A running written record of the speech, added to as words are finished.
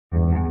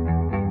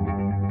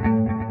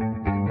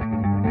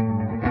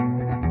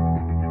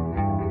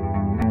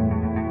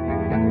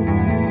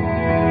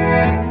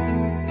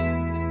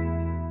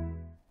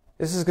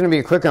This is going to be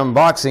a quick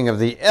unboxing of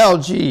the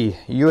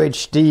LG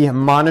UHD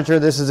monitor.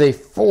 This is a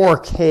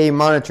 4K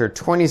monitor,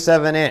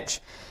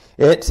 27-inch.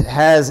 It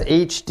has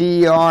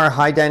HDR,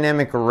 high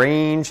dynamic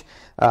range,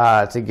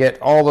 to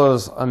get all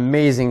those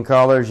amazing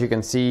colors. You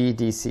can see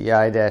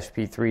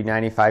DCI-P3,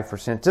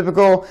 95%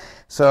 typical.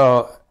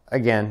 So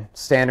again,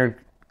 standard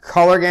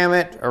color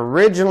gamut,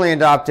 originally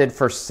adopted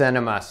for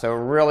cinema. So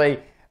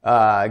really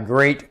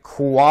great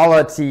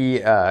quality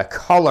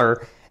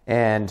color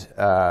and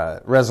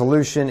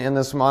resolution in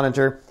this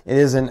monitor. It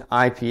is an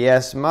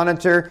IPS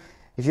monitor.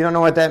 If you don't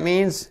know what that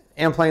means,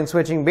 in-plane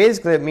switching,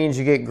 basically it means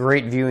you get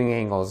great viewing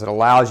angles. It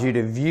allows you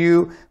to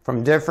view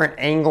from different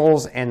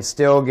angles and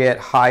still get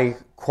high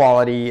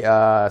quality,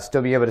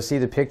 still be able to see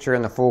the picture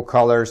in the full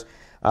colors.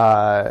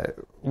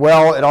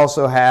 Well, it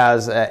also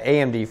has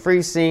AMD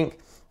FreeSync.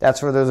 That's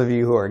for those of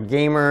you who are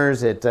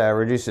gamers. It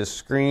reduces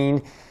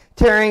screen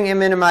tearing and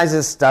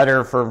minimizes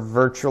stutter for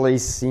virtually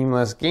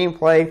seamless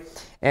gameplay.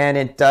 And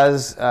it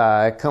does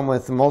come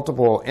with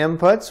multiple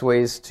inputs,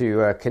 ways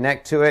to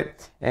connect to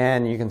it,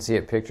 and you can see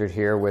it pictured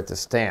here with the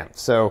stamp.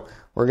 So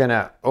we're going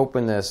to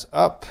open this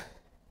up.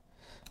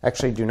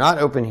 Actually, do not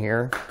open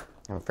here.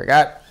 I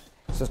forgot.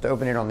 It's just to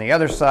open it on the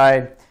other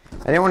side.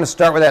 I didn't want to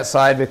start with that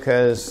side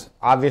because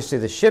obviously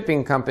the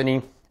shipping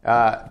company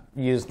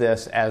used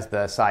this as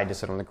the side to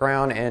sit on the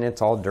ground, and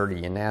it's all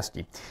dirty and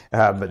nasty.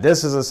 But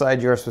this is the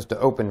side you're supposed to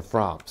open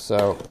from.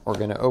 So we're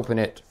going to open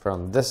it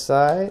from this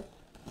side.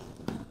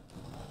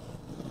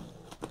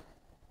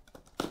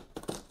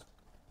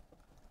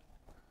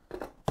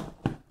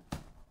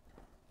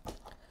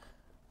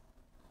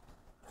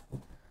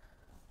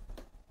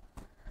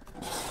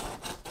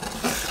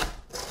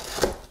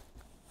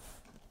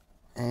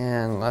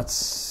 And let's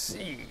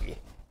see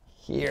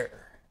here.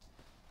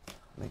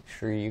 Make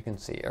sure you can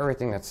see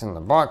everything that's in the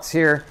box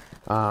here.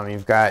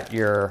 You've got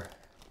your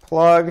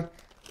plug.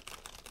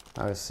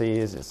 Obviously,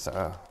 it's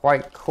a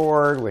white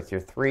cord with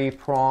your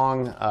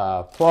 3-prong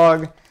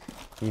plug.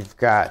 You've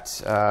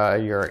got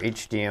your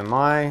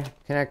HDMI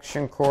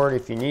connection cord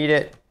if you need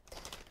it.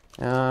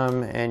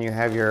 And you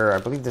have your, I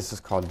believe this is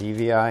called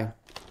DVI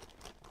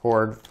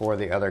cord for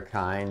the other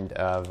kind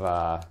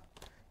of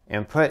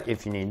input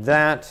if you need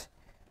that.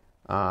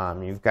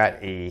 You've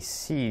got a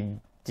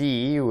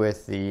CD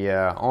with the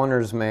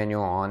owner's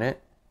manual on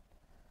it.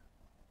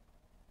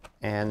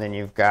 And then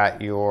you've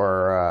got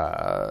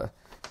your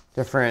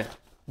different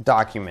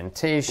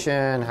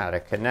documentation, how to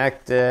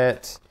connect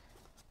it.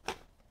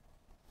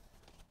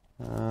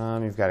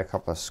 You've got a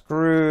couple of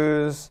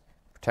screws,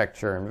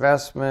 protect your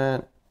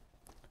investment,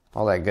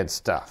 all that good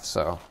stuff.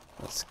 So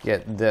let's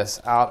get this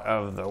out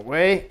of the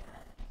way,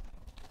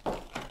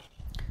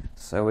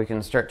 so we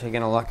can start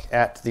taking a look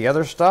at the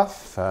other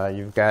stuff.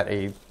 You've got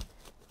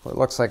what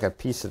looks like a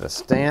piece of the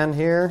stand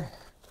here.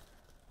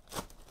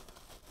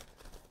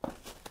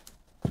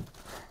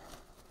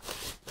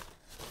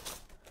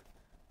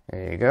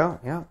 There you go.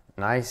 Yeah,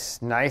 nice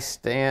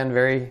stand.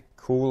 Very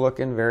cool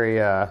looking. Very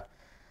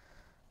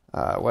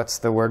what's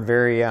the word?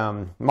 Very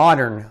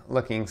modern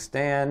looking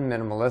stand.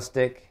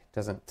 Minimalistic.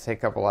 Doesn't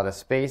take up a lot of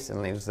space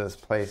and leaves this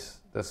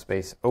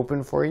space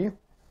open for you.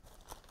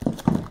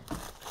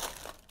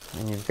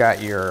 And you've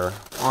got your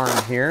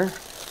arm here.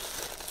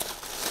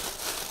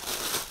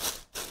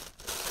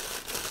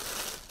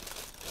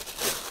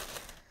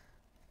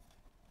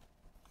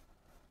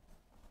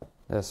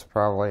 This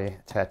probably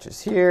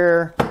attaches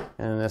here,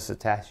 and this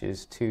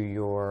attaches to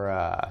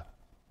your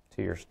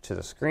to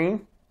the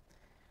screen.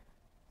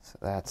 So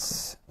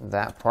that's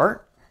that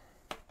part.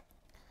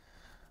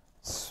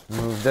 Let's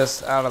move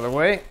this out of the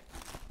way.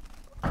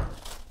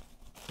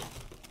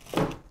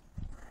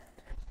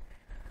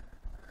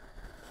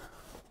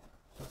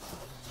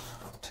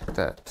 Take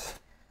that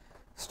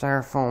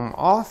styrofoam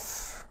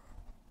off.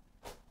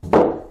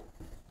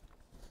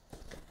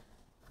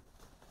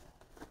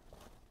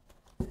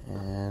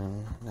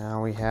 And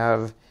now we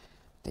have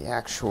the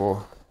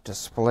actual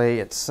display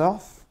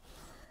itself.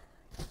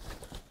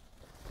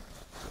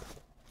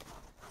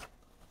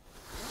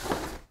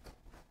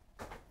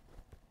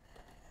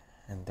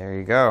 And there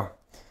you go.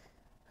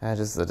 That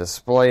is the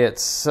display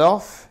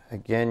itself.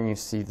 Again, you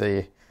see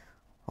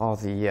all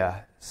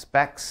the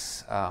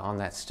specs on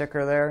that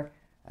sticker there.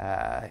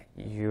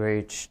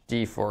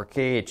 UHD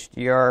 4K,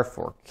 HDR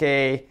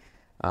 4K,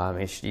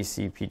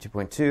 HDC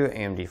P2.2,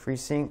 AMD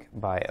FreeSync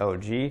by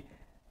LG.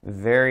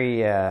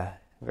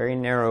 Very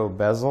narrow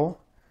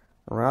bezel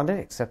around it,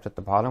 except at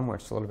the bottom where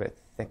it's a little bit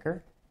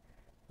thicker,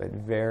 but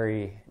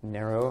very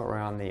narrow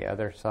around the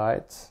other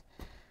sides.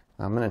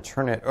 I'm going to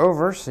turn it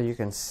over so you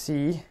can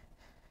see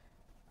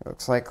what it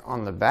looks like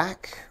on the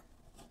back.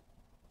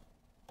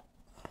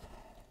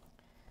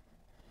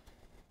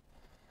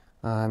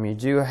 You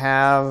do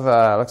have,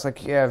 looks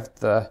like you have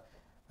the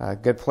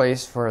good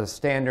place for the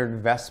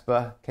standard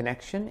Vespa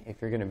connection.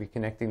 If you're going to be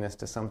connecting this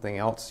to something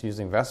else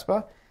using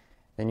Vespa,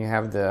 then you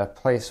have the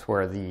place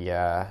where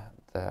the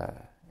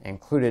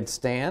included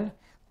stand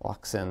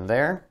locks in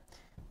there.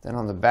 Then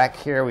on the back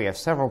here we have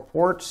several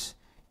ports.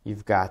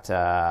 You've got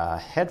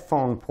a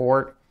headphone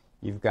port,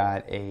 you've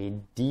got a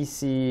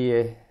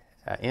DC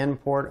in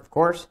port, of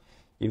course.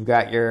 You've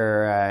got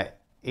your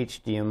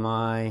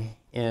HDMI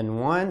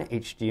in1,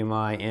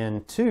 HDMI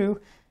in2,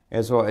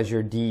 as well as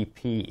your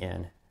DP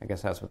in. I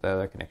guess that's what the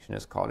other connection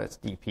is called. It's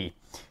DP.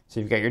 So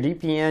you've got your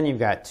DP in, you've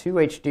got 2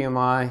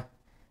 HDMI,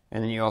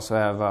 and then you also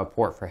have a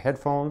port for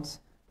headphones.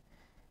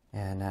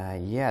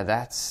 And yeah,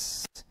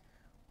 that's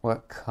what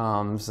it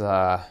comes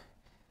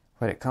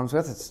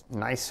with. It's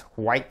nice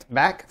white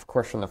back. Of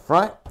course, from the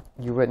front,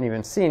 you wouldn't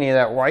even see any of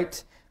that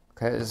white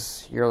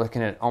because you're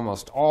looking at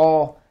almost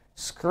all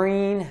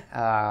screen.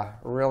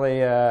 Really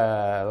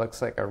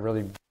looks like a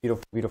really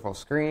beautiful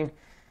screen.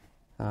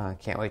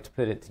 Can't wait to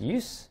put it to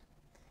use.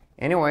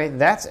 Anyway,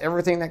 that's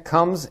everything that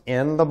comes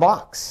in the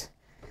box.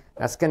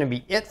 That's going to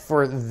be it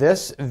for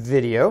this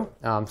video.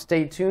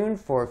 Stay tuned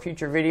for a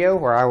future video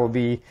where I will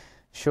be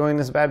showing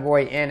this bad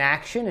boy in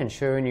action and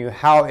showing you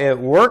how it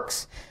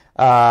works.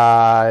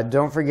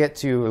 Don't forget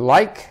to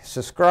like,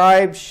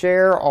 subscribe,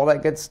 share, all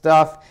that good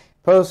stuff.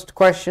 Post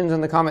questions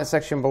in the comment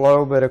section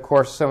below, but of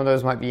course some of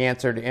those might be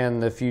answered in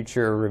the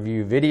future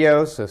review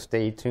videos, so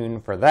stay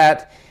tuned for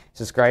that.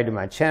 Subscribe to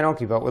my channel,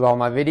 keep up with all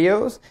my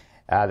videos.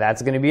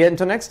 That's going to be it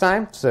until next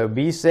time, so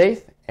be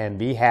safe and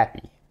be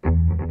happy.